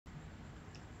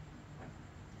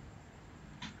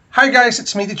Hi guys,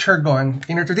 it's me Teacher Gon.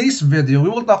 In today's video, we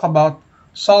will talk about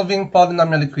solving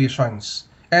polynomial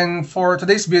equations. And for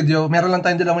today's video, meron lang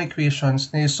tayong dalawang equations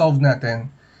na i-solve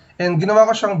natin. And ginawa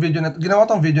tong video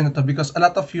na to because a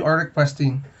lot of you are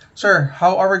requesting, Sir,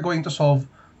 how are we going to solve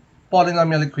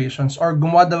polynomial equations? Or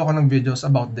gumawa daw ako ng videos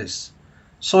about this.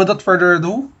 So without further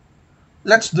ado,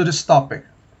 let's do this topic.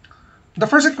 The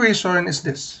first equation is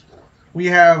this.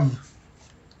 We have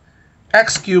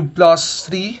x cubed plus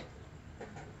 3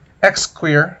 x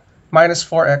squared minus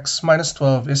 4x minus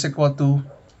 12 is equal to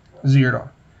 0.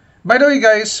 By the way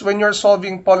guys, when you're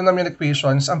solving polynomial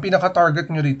equations, ang pinaka-target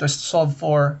nyo dito is to solve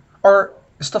for, or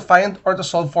is to find or to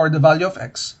solve for the value of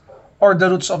x or the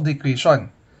roots of the equation.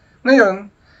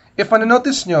 Ngayon, if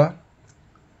manonotice nyo,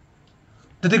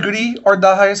 the degree or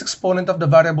the highest exponent of the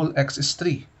variable x is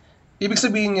 3. Ibig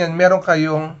sabihin yan, meron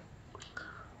kayong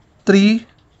 3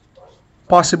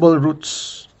 possible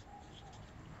roots.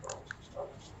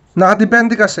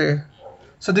 Nakadepende kasi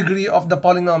sa degree of the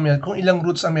polynomial kung ilang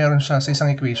roots ang meron siya sa isang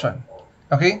equation.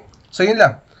 Okay? So, yun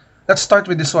lang. Let's start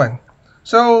with this one.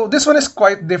 So, this one is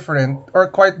quite different or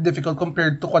quite difficult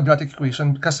compared to quadratic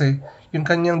equation kasi yung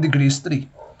kanyang degree is 3.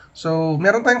 So,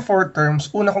 meron tayong 4 terms.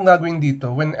 Una kong gagawin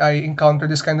dito when I encounter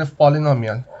this kind of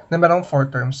polynomial na merong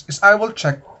 4 terms is I will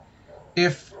check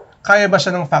if kaya ba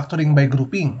siya ng factoring by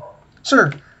grouping.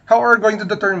 Sir, how are we going to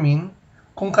determine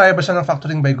kung kaya ba siya ng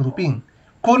factoring by grouping?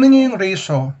 Kunin niyo yung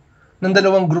ratio ng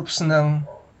dalawang groups ng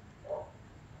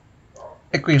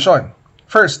equation.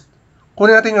 First,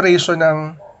 kunin natin yung ratio ng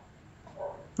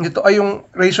yung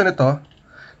ratio nito.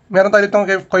 Meron tayo itong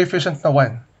coefficient na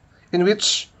 1 in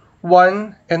which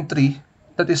 1 and 3,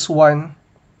 that is 1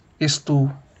 is to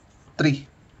 3.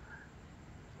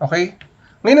 Okay?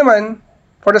 Ngayon naman,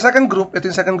 for the second group, ito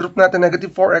yung second group natin,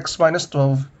 negative 4x minus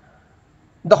 12,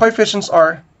 the coefficients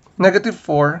are negative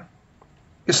 4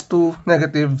 is to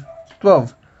negative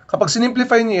 12. Kapag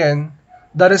sinimplify niyo yan,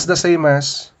 that is the same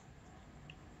as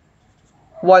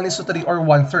 1 is to 3 or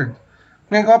 1/3.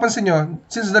 Ngayon, kung mapansin nyo,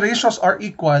 since the ratios are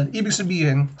equal, ibig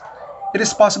sabihin, it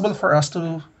is possible for us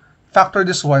to factor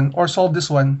this one or solve this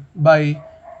one by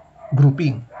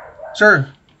grouping. Sir,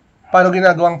 paano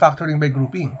ginagawang factoring by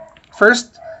grouping?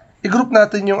 First, i-group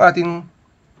natin yung ating,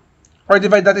 or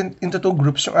divide natin into 2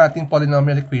 groups yung ating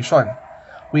polynomial equation.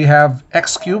 We have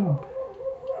x cubed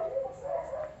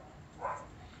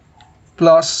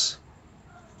plus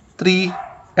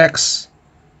 3x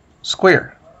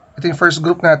squared. Ito yung first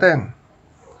group natin.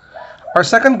 Our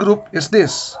second group is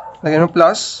this. Lagyan mo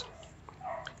plus,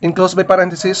 enclosed by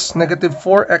parenthesis, negative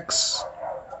 4x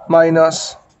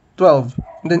minus 12,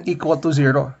 and then equal to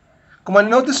 0. Kung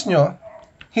man-notice nyo,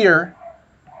 here,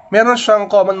 meron siyang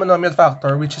common monomial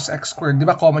factor, which is x squared. Di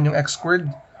ba common yung x squared?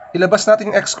 Ilabas natin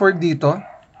yung x squared dito,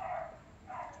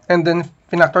 and then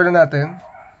pinactor na natin.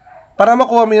 Para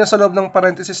makuha mo yun sa loob ng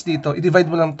parenthesis dito, i-divide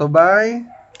mo lang to by,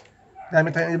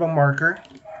 gamit tayo ng ibang marker.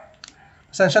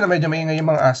 Pasensya na medyo maingay yung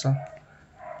mga aso.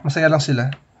 Masaya lang sila.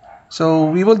 So,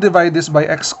 we will divide this by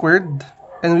x squared,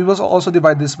 and we will also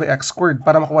divide this by x squared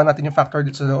para makuha natin yung factor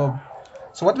dito sa loob.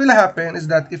 So, what will happen is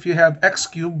that if you have x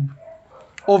cubed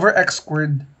over x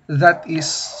squared, that is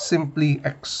simply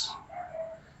x.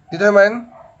 Dito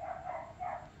naman,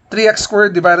 3x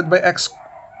squared divided by x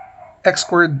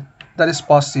squared, that is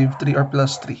positive 3 or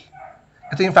plus 3.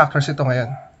 Ito yung factors ito ngayon.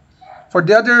 For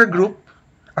the other group,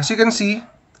 as you can see,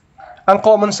 ang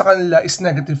common sa kanila is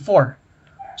negative 4.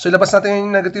 So, ilabas natin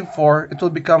yung negative 4, it will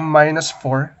become minus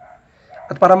 4.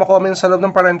 At para makuha mo yun sa loob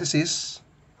ng parenthesis,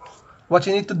 what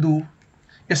you need to do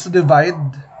is to divide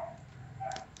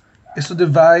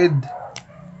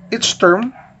each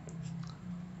term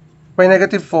by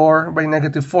negative 4 by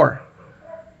negative 4.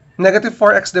 Negative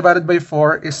 4x divided by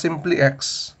 4 is simply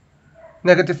x.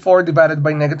 Negative 4 divided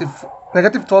by negative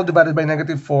 12 divided by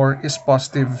negative 4 is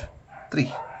positive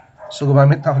 3. So,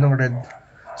 gumamit ako ng red.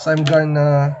 So, I'm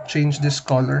gonna change this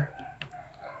color.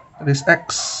 That is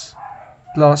x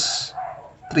plus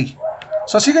 3.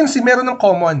 So, as you can see, meron ng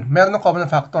common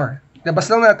factor. Labas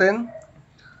natin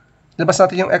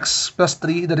yung x plus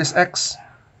 3, that is x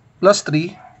plus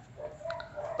 3,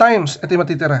 times, ito yung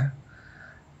matitira,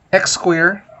 x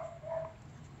squared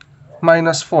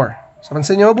minus 4. So,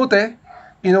 pansin nyo mabuti,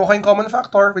 kinuha ko yung common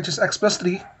factor, which is x plus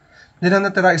 3, then ang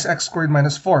natira is x squared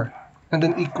minus 4, and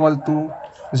then equal to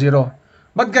 0.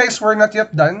 But guys, we're not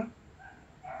yet done.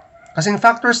 Kasi yung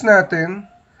factors natin,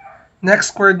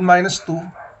 x squared minus 4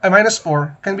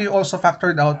 can be also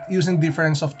factored out using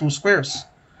difference of 2 squares.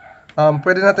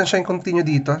 Pwede natin siya continue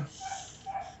dito.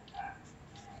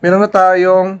 Meron na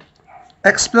tayong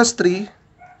x plus 3,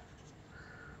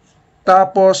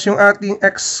 tapos yung ating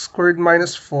x squared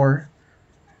minus 4,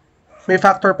 may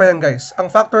factor pa yan, guys. Ang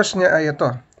factors niya ay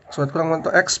ito. So, ko lang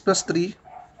ito, x plus 3.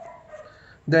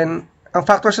 Then, ang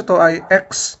factors ito ay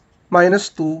x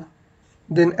minus 2.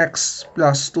 Then, x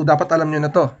plus 2. Dapat alam nyo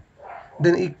na to.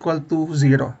 Then, equal to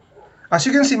 0. As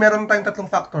you can see, meron tayong tatlong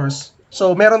factors.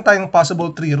 So, meron tayong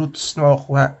possible 3 roots na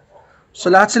makukuha. So,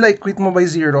 lahat sila equate mo by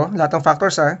 0. Lahat ng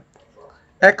factors, ha?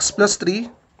 X plus 3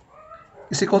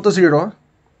 is equal to 0.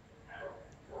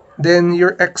 Then,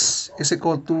 your x is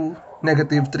equal to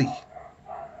negative 3.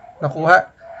 Nakuha.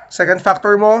 Second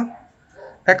factor mo,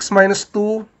 x minus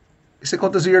 2 is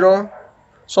equal to 0.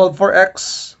 Solve for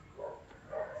x.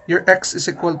 Your x is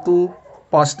equal to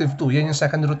positive 2. Yan yung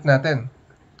second root natin.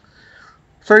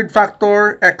 Third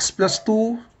factor, x plus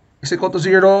 2 is equal to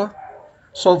 0.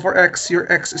 Solve for x. Your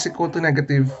x is equal to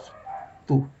negative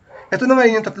 2. Ito na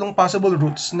ngayon yung tatlong possible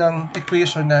roots ng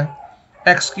equation na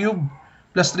x cubed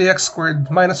plus 3x squared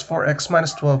minus 4x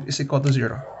minus 12 is equal to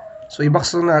 0. So,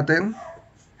 i-box lang natin.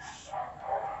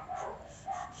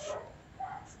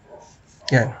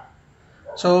 Yan.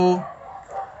 So,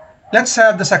 let's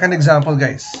have the second example,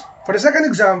 guys. For the second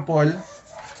example,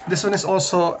 this one is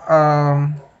also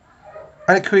an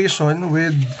equation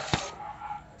with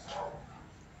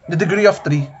the degree of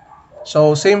 3.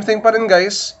 So, same thing pa rin,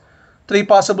 guys. 3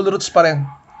 possible roots pa rin.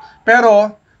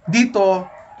 Pero, dito,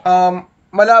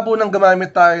 malabo nang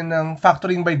gumamit tayo ng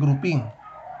factoring by grouping.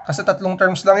 Kasi tatlong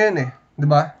terms lang yan eh.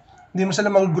 Diba? Hindi mo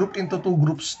sila mag-group into 2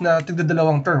 groups na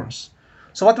tigda-dalawang terms.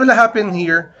 So, what will happen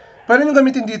here? Pwede nyo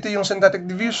gamitin dito yung synthetic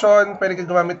division, pwede kang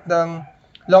gumamit ng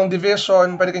long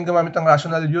division, pwede kang gumamit ng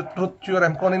rational root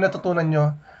theorem kung ano yung natutunan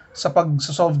nyo sa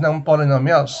pag-solve ng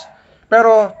polynomials.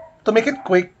 Pero, to make it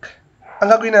quick,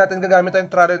 ang gagawin natin, gagamit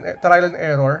tayong trial and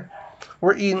error,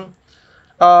 wherein,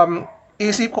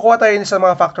 kukuha tayo sa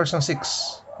mga factors ng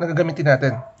 6 na gagamitin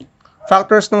natin.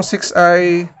 Factors ng 6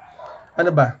 ay,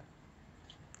 ano ba?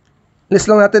 List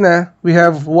lang natin ha. We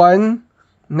have 1,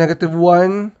 negative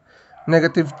 1,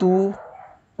 negative 2,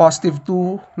 positive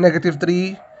 2, negative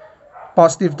 3,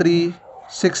 positive 3,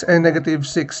 6, and negative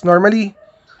 6. Normally,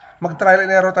 mag-trial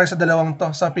and error tayo sa dalawang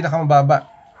to, sa pinakamababa.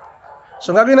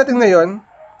 So, gagawin natin ngayon,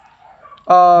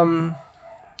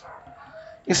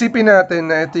 isipin natin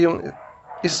na ito yung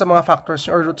isa sa mga factors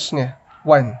or roots niya,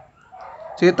 1.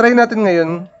 So, i-try natin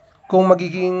ngayon kung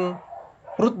magiging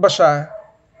root ba siya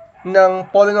ng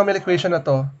polynomial equation na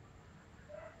to.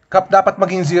 Dapat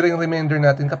maging 0 yung remainder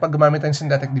natin kapag gumamit tayong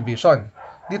synthetic division.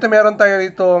 Dito meron tayo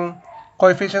itong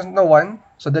coefficient na 1.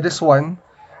 So, that is 1.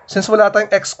 Since wala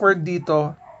tayong x squared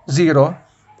dito, 0.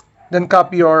 Then,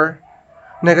 copy your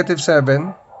negative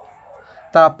 7.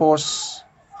 Tapos,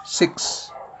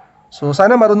 6. So,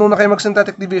 sana marunong na kayo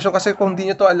mag-synthetic division kasi kung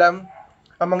hindi nyo to alam,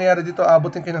 ang mangyayari dito,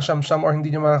 abutin kayo ng siyam-siyam or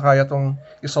hindi nyo makakaya itong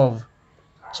i-solve.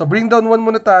 So, bring down 1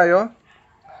 muna tayo.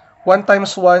 1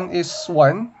 times 1 is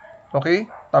 1. Okay?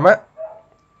 Tama?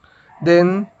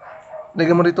 Then,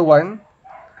 lagyan mo dito 1.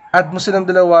 Add mo silang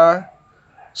dalawa.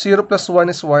 0 plus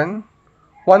 1 is 1.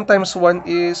 1 times 1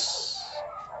 is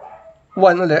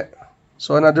 1 ulit.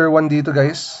 So, another 1 dito,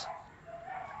 guys.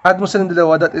 Add mo silang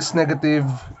dalawa. That is negative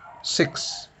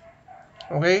 6.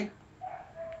 Okay?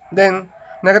 Then,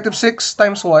 negative 6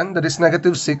 times 1, that is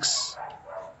negative 6.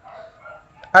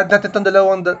 Add natin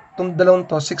itong dalawang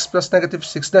to, 6 plus negative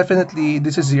 6, definitely,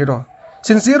 this is 0.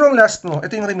 Since 0 ang last mo,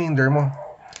 ito yung remainder mo.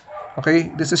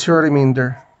 Okay? This is your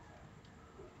remainder.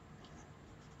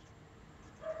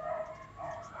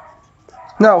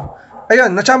 Now,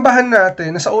 ayun, natsambahan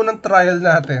natin na sa unang trial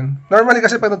natin, normally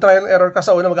kasi pag trial error ka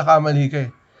sa una, magkakamali ka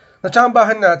eh.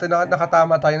 Natsambahan natin na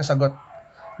nakatama tayo ng sagot.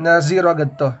 Na 0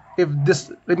 agad to. If this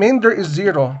remainder is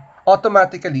 0,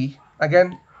 automatically,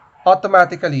 guys,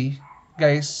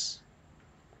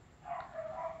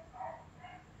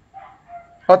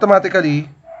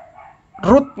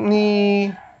 root ni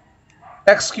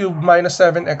x cubed minus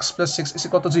 7x plus 6 is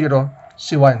equal to 0,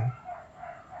 si 1.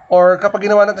 Or kapag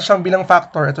ginawa natin siyang bilang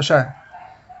factor, ito siya.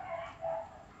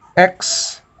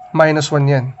 X minus 1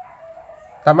 yan.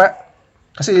 Tama?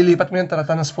 Kasi lilipat mo yan,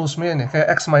 transpose mo yan eh. Kaya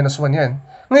x minus 1 yan.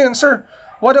 Ngayon, sir,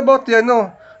 what about the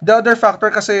other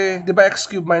factor kasi, di ba x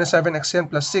cubed minus 7x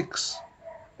yan plus 6?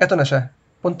 Ito na siya.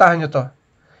 Puntahan nyo to.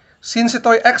 Since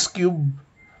ito ay x cubed,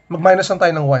 mag-minus lang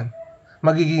tayo ng 1.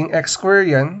 Magiging x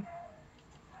squared yan.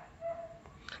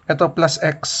 Ito plus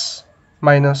x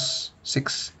minus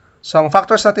 6. So, ang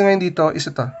factors natin ngayon dito is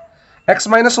ito.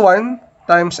 X minus 1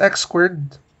 times x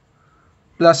squared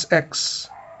plus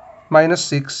x minus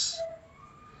 6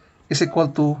 is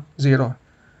equal to 0.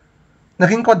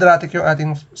 Naging quadratic yung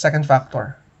ating second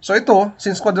factor. So ito,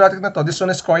 since quadratic na to, this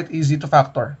one is quite easy to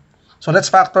factor. So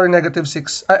let's factor negative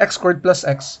 6, x squared plus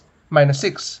x minus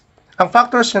 6. Ang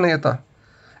factors nyo na ito,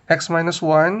 x minus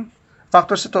 1.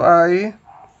 Factors ito ay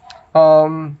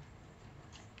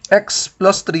x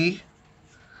plus 3,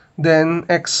 then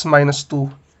x minus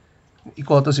 2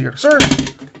 equal to 0. Sir,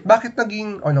 bakit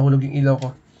naging, nahulog yung ilaw ko.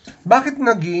 Bakit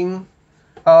naging,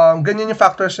 ganyan yung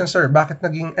factors yan, sir? Bakit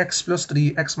naging x plus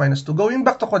 3, x minus 2? Going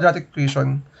back to quadratic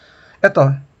equation, ito,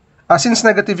 since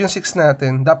negative yung 6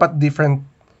 natin, dapat different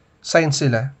signs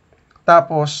sila.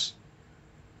 Tapos,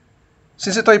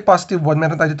 since ito ay positive 1,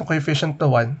 meron tayo ditong coefficient to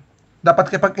 1.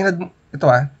 Dapat kapag ito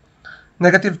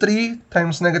negative 3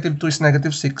 times negative 2 is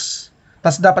negative 6.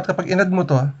 Tapos dapat kapag inad mo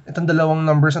to, itong dalawang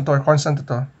numbers na to, or constant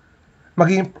ito,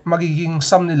 magiging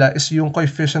sum nila is yung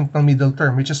coefficient ng middle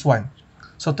term, which is 1.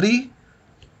 So 3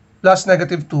 plus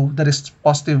negative 2, that is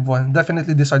positive 1.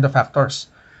 Definitely, these are the factors.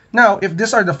 Now, if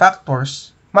these are the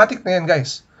factors, matik na yan,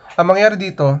 guys. Ang mangyayari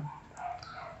dito,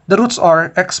 the roots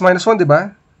are x minus 1, di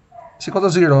ba? Is equal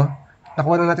to 0.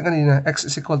 Nakuha na natin kanina, x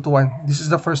is equal to 1. This is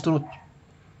the first root.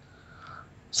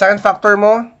 Second factor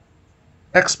mo,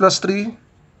 x plus 3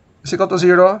 is equal to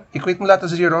 0. Equate mo lahat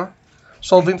to 0.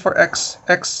 Solving for x,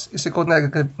 x is equal to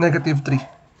negative 3.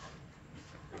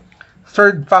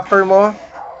 Third factor mo,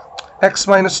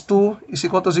 x minus 2 is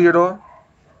equal to 0.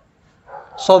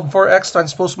 Solve for x,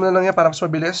 transpose mo na lang yan para mas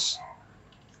mabilis.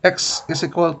 X is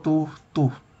equal to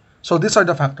 2. So these are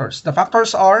the factors. The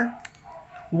factors are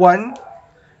 1,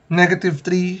 negative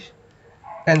 3,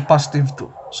 and positive 2.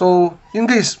 So, yun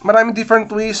guys, maraming different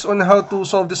ways on how to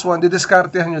solve this one.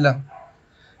 Didiskartehan nyo lang.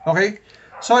 Okay?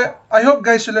 So, I hope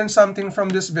guys you learned something from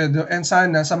this video, and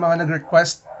sana sa mga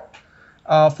nag-request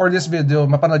for this video,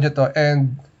 mapanood nyo to.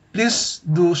 And please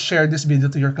do share this video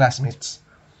to your classmates.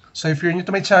 So, if you're new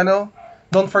to my channel,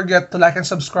 don't forget to like and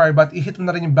subscribe at i-hit mo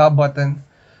na rin yung bell button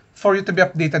for you to be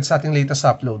updated sa ating latest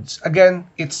uploads. Again,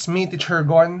 it's me, Teacher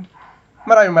Gon.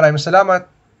 Maraming salamat.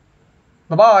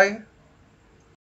 Bye-bye!